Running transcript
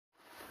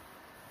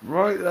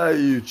Right there,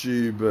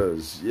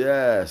 YouTubers.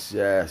 Yes,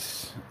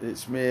 yes.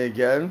 It's me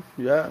again.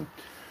 Yeah.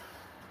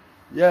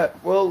 Yeah,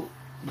 well,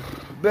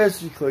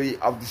 basically,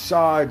 I've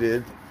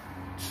decided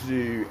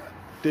to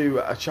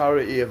do a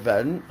charity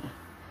event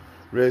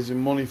raising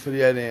money for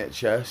the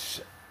NHS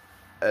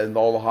and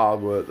all the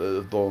hard work that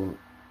they've done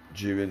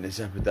during this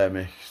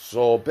epidemic.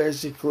 So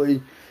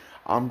basically,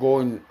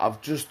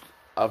 I've just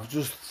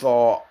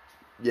thought,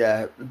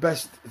 yeah, the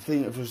best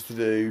thing for us to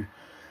do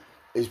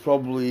is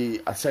probably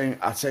a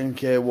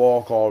 10k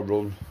walk or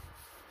run.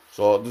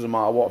 So it doesn't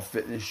matter what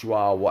fitness you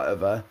are,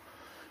 whatever.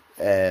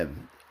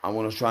 I'm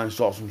going to try and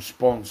sort some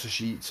sponsor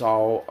sheets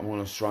out. I'm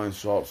going to try and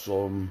sort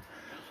some.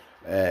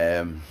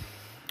 Um,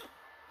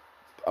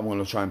 I'm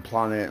going to try and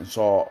plan it and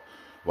sort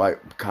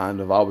like kind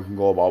of how we can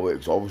go about it.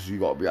 Because obviously you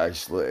got to be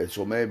isolated.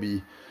 So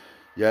maybe,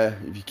 yeah,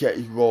 if you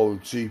can go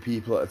with two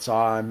people at a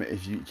time.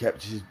 If you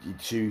kept your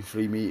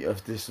 2-3 meter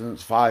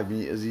distance, 5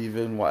 meters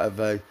even,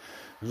 whatever,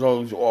 as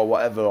long as or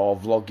whatever, or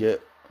vlog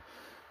it.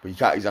 But you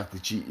can't exactly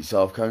cheat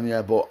yourself, can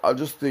you? But I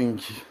just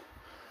think,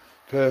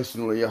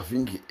 personally, I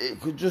think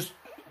it could just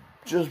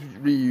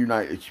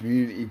reunite the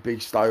community,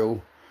 big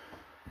style.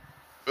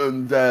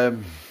 And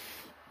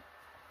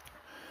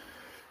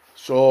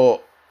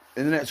so,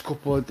 in the next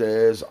couple of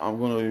days, I'm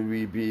going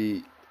to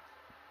be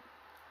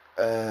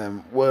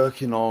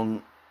working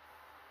on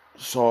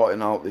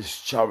sorting out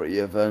this charity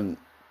event.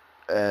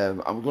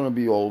 I'm going to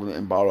be holding it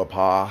in Barrow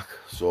Park,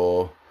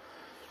 so,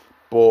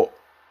 but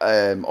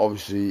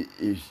obviously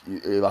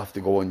you'll have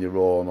to go on your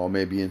own, or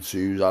maybe in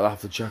twos. I'll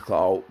have to check that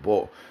out,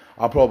 but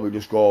I'll probably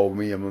just go with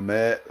me and my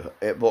mate.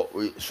 But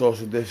with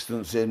social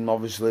distancing,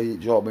 obviously,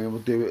 do you know what I mean?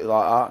 We'll do it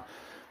like that.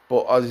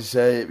 But as I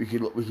say, we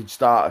could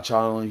start a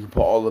channel and you can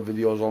put all the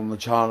videos on the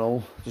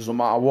channel. Doesn't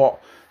matter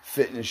what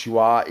fitness you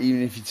are,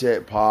 even if you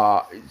take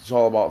part, it's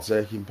all about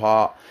taking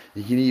part.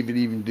 You can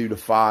even do the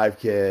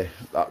 5k.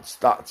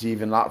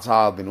 That's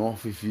hard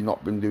enough if you've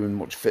not been doing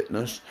much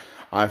fitness.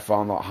 I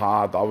found that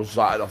hard. I was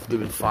started off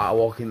doing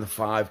walking the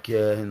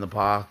 5k in the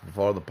park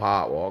before the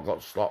park walk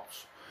got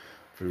stopped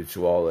through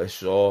to all this.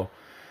 So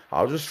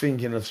I was just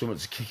thinking of something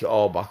to kick it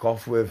all back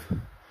off with.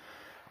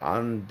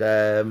 And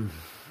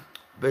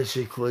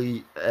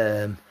basically,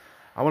 I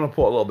want to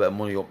put a little bit of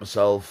money up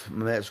myself.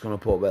 My mate's going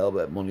to put a little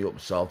bit of money up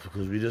myself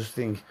because we just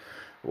think,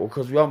 well,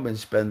 because we haven't been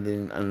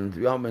spending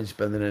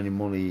any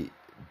money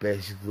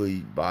basically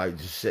by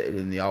just sitting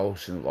in the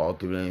house and or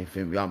doing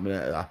anything. We haven't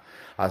been.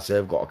 I'd say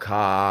I've got a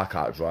car. I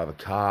can't drive a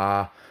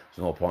car.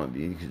 There's no point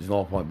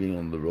being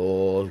on the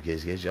road in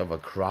case you have a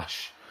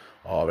crash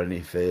or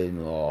anything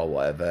or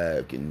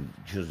whatever.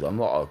 Because I'm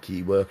not a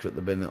key worker at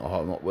the minute, or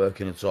I'm not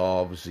working at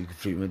all. Obviously, you can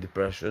treat me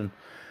depression.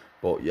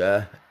 But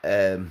yeah,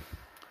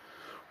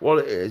 what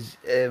it is,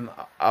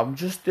 I'm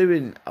just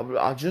doing.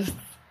 I just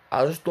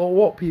don't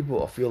want people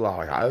to feel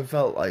like I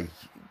felt like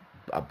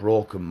a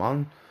broken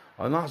man,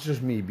 and that's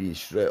just me being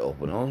straight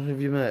up and honest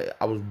with you, mate.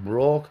 I was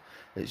broke.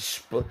 I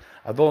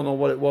don't know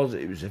what it was.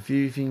 It was a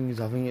few things.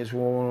 I think it's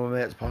one of my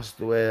mates passed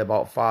away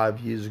about 5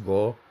 years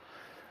ago.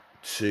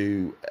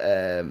 To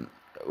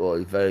well,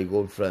 he's a very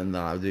good friend,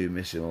 and I do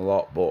miss him a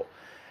lot. But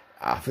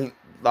I think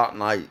that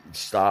night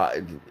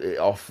started it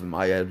off in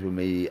my head with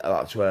me.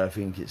 That's where I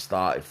think it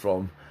started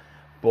from.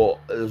 But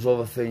there's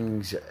other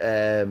things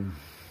that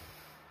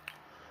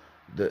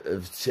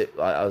have tipped,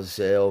 like as I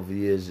say, over the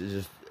years. It's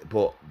just,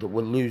 but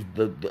we'll lose.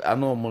 I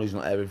know money's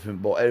not everything,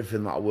 but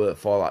everything that I worked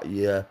for that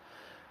year,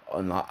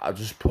 and I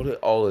just put it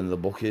all in the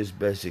bookies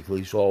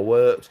basically. So I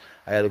worked.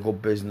 I had a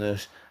good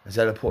business.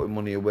 Instead of putting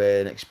money away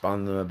and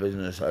expanding my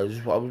business, I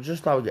was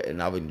just out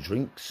having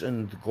drinks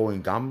and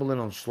going gambling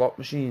on slot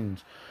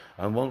machines.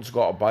 And once I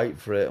got a bite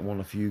for it and won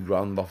a few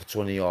grand off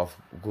 20 off,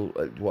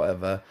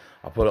 whatever,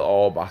 I put it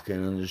all back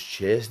in and just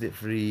chased it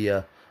for a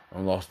year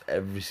and lost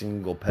every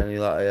single penny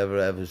that I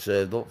ever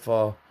saved up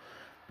for.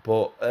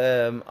 But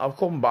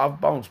I've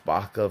bounced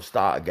back. I've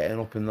started getting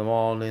up in the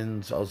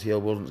mornings. I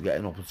wasn't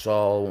getting up at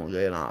all. I wasn't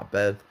getting out of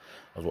bed.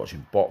 I was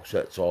watching box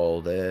sets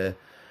all day.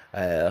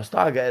 I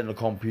started getting the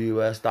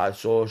computer. Started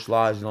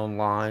socialising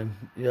online.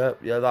 Yeah,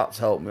 that's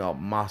helped me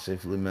out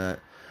massively, mate.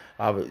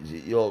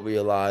 You don't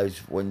realise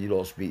when you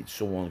don't speak to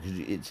someone, because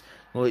it's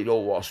not that you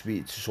don't want to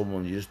speak to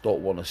someone, you just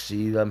don't want to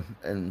see them.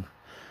 And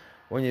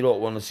when you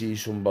don't want to see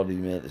somebody,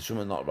 mate, there's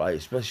something not right,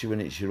 especially when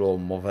it's your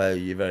own mother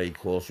you're very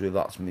close with.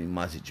 That's me,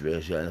 my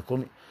situation.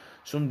 And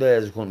some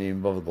days I couldn't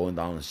even bother going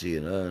down and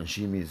seeing her, and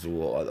she means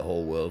like the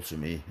whole world to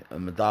me.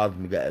 And my dad's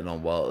been getting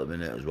on well at the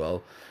minute as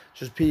well.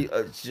 It's a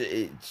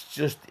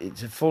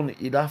funny,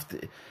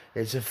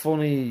 it's a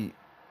funny,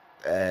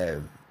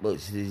 well,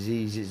 it's a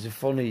disease. It's a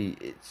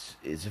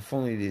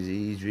funny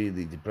disease,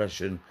 really.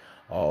 Depression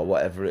or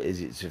whatever it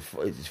is.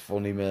 It's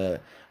funny, mate.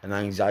 And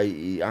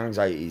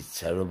anxiety is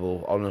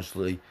terrible.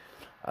 Honestly,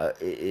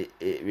 it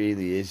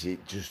really is. You're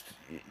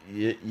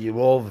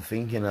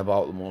overthinking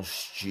about the most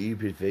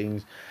stupid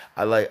things.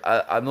 I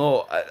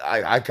know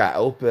I can't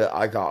help it.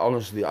 I can't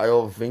honestly. I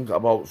overthink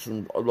about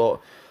some a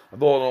lot. I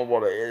don't know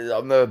what it is.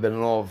 I've never been an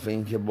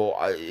overthinker, but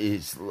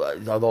it's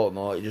like, I don't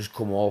know. It just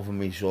come over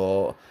me.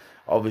 So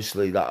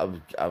obviously that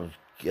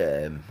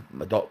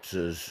my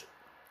doctor's,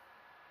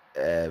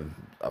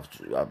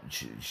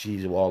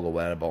 she's all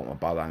aware about my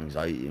bad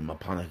anxiety and my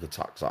panic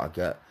attacks that I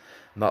get.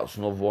 And that's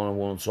another one I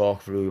want to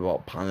talk through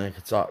about panic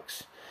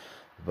attacks.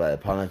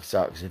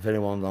 If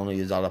anyone down here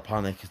has had a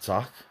panic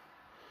attack,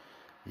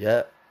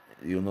 yeah,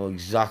 you know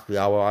exactly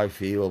how I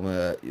feel,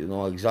 mate. You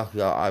know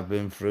exactly how I've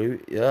been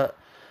through, yeah,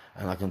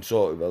 and I can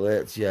totally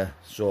relate to you.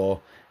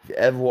 So, if you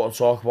ever want to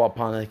talk about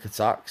panic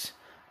attacks,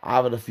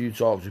 I've had a few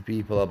talks with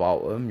people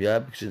about them,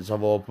 yeah, since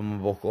I've opened my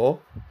book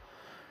up.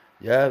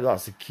 Yeah,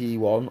 that's the key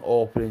one,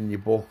 opening your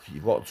book.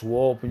 You've got to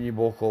open your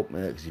book up,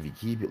 mate, because if you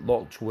keep it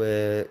locked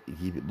away,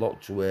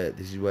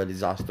 this is where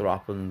disaster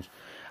happens.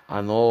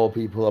 I know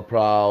people are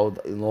proud,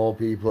 I know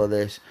people are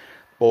this,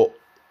 but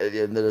at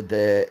the end of the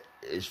day,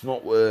 it's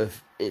not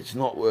worth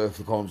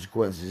the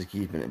consequences of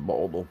keeping it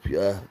bottled up,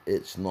 yeah.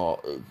 It's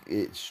not,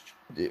 it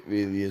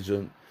really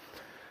isn't.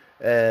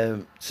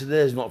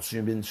 Today's not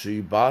been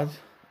too bad.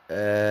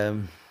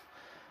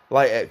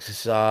 Light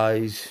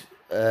exercise,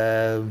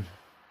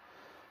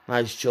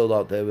 nice chilled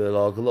out day with a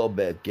log, a little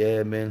bit of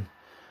gaming.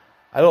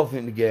 I don't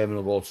think the gaming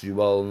will go too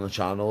well on the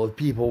channel. If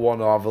people want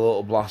to have a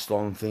little blast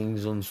on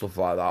things and stuff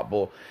like that,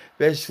 but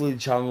basically the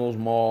channel's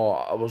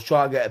more, I was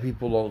trying to get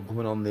people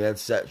coming on the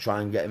headset,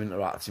 try and get them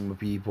interacting with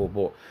people,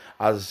 but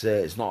as I say,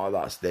 it's not at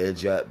that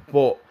stage yet.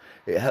 But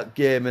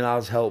gaming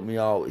has helped me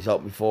out, it's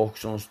helped me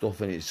focus on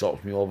stuff, and it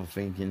stops me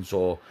overthinking.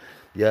 So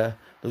yeah,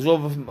 there's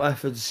other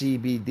methods,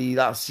 CBD,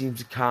 that seems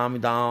to calm me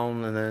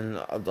down, and then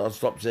I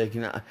stopped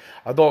taking it.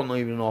 I don't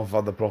even know if I've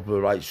had the proper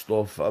right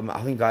stuff.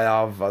 I think I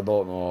have, I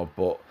don't know,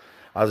 but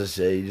as I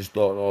say, you just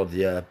don't know,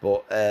 yeah.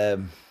 But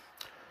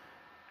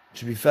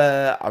to be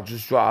fair,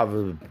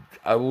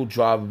 I would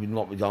rather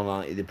knock me down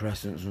on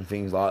antidepressants and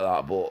things like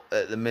that. But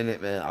at the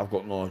minute, mate, I've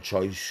got no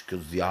choice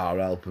because they are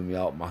helping me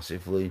out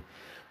massively.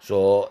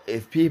 So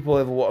if people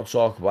ever want to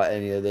talk about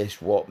any of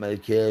this, what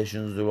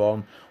medications they're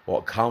on,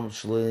 what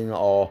counselling,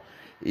 or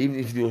even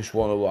if you just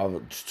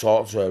want to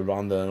talk to a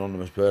random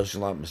anonymous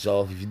person like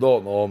myself, if you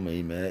don't know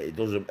me, mate, it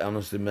doesn't,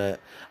 honestly, mate,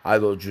 I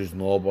don't judge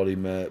nobody,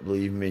 mate,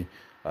 believe me.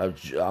 I'm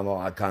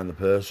not that kind of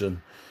person.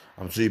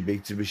 I'm too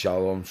big to be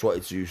shallow. I'm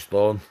 22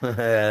 stone.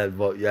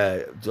 But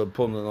yeah,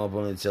 pun and not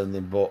pun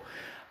intended. But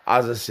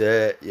as I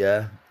say,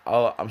 yeah,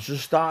 I'm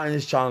just starting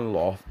this channel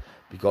off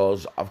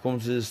because I've come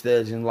to the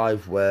stage in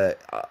life where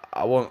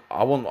I want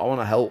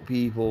to help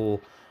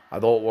people. I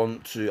don't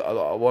want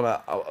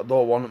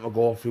them to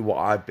go through what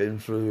I've been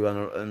through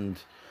and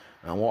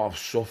what I've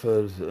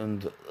suffered.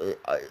 And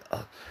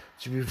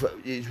to be fair,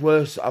 it's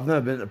worse. I've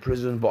never been to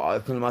prison, but I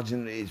can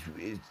imagine it's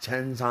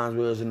 10 times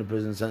worse in the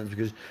prison sentence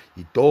because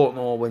you don't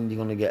know when you're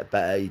going to get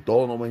better. You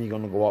don't know when you're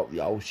going to go out the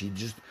house. You're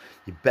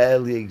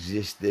barely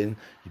existing.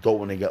 You don't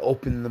want to get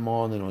up in the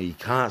morning, or you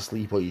can't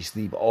sleep, or you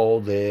sleep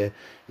all day.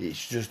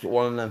 It's just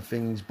one of them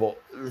things.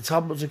 But the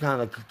tablets are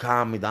kind of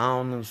calm me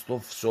down and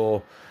stuff,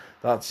 so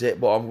that's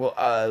it. But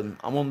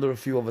I'm under a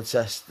few other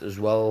tests as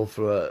well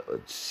to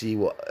see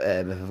what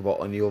if I've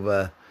got any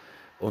other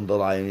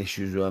underlying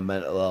issues with my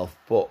mental health.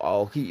 But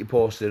I'll keep you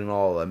posted on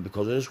all of them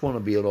because I just want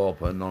to be an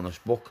open and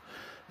honest book.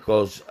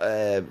 Because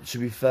to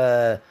be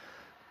fair,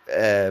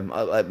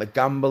 like my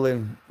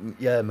gambling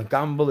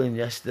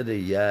yesterday,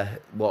 yeah.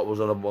 What was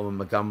on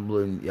my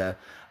gambling, yeah.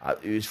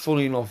 It was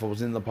funny enough, I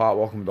was in the park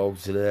walking my dog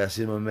today. I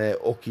seen my mate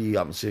Ucky,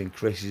 I'm seeing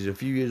Chris, he's a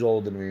few years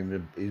older than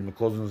me, he's my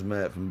cousin's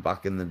mate from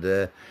back in the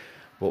day.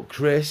 But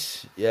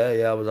Chris, yeah,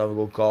 I was having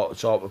a good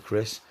talk with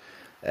Chris.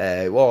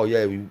 Well,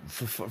 yeah,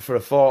 for a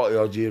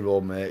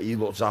 40-odd-year-old mate, he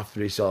looks after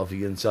himself,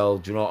 you can tell,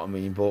 do you know what I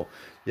mean? But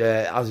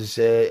yeah, as I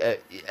say,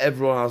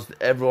 everyone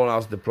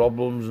has the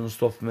problems and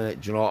stuff,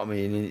 mate, do you know what I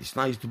mean? And it's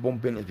nice to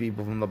bump into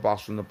people from the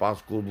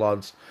past, good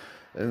lads,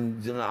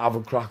 and you know, have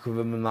a crack with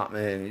them and that,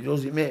 mate.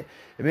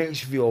 It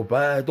makes you feel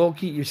better. Don't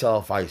keep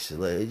yourself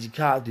isolated. You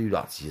can't do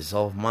that to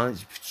yourself, man.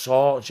 It's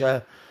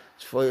torture.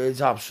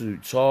 It's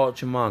absolute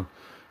torture, man.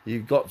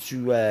 You've got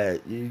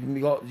to you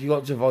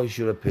got to voice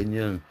your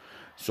opinion.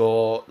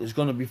 So there's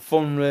going to be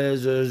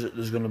fundraisers.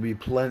 There's going to be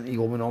plenty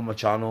going on my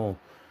channel.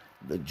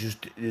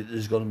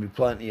 There's going to be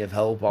plenty of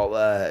help out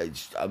there.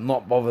 I'm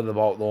not bothered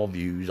about no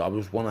views. I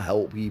just want to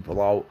help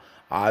people out.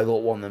 I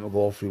don't want them to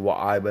go through what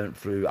I went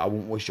through. I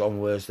won't wish on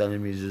worst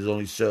enemies. There's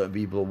only certain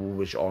people I will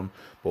wish on,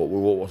 but we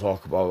won't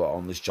talk about that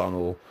on this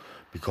channel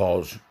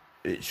because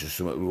it's just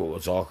something we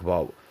won't talk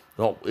about.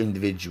 Not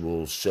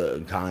individuals,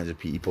 certain kinds of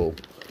people.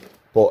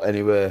 But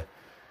anyway,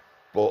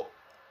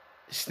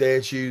 stay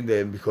tuned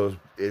in because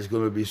there's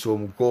going to be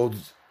some good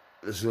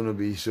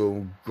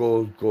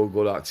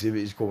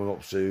activities coming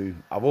up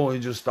soon. I've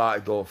only just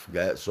started, don't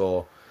forget,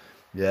 so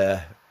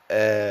yeah.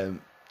 And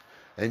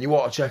you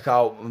want to check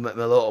out my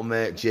little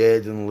mate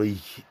Jaden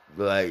Lee,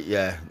 like,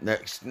 yeah,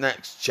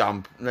 next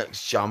champ.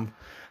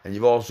 And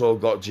you've also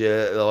got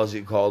what's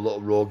it called,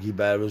 Little Rogie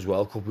Bear as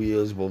well, a couple of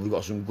years ago. We've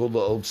got some good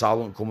little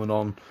talent coming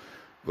on.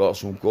 got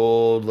some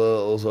good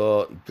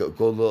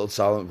little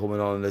talent coming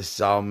on in this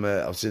town,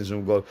 mate. I've seen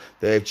some good.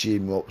 They've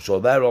cheered me up, so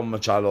they're on my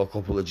channel. A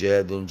couple of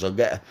J Duns. I'll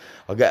get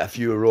a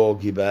few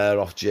Rogie Bear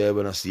off Jay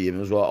when I see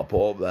him as well. I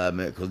put up there,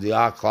 mate, because they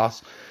are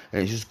class,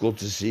 and it's just good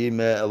to see,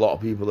 mate. A lot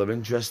of people are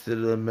interested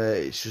in them,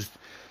 mate. It's just.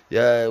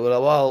 Yeah,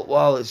 well,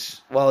 while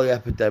the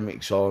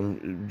epidemic's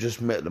on,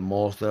 just make the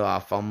most of our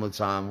family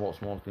time.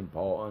 What's most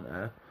important,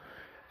 eh?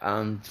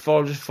 And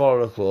for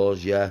a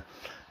close, yeah.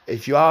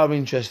 If you are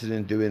interested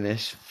in doing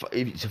this,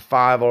 if it's a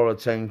 5 or a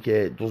 10k,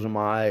 it doesn't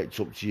matter. It's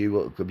up to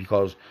you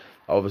because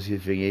obviously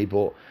thingy,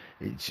 but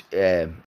it's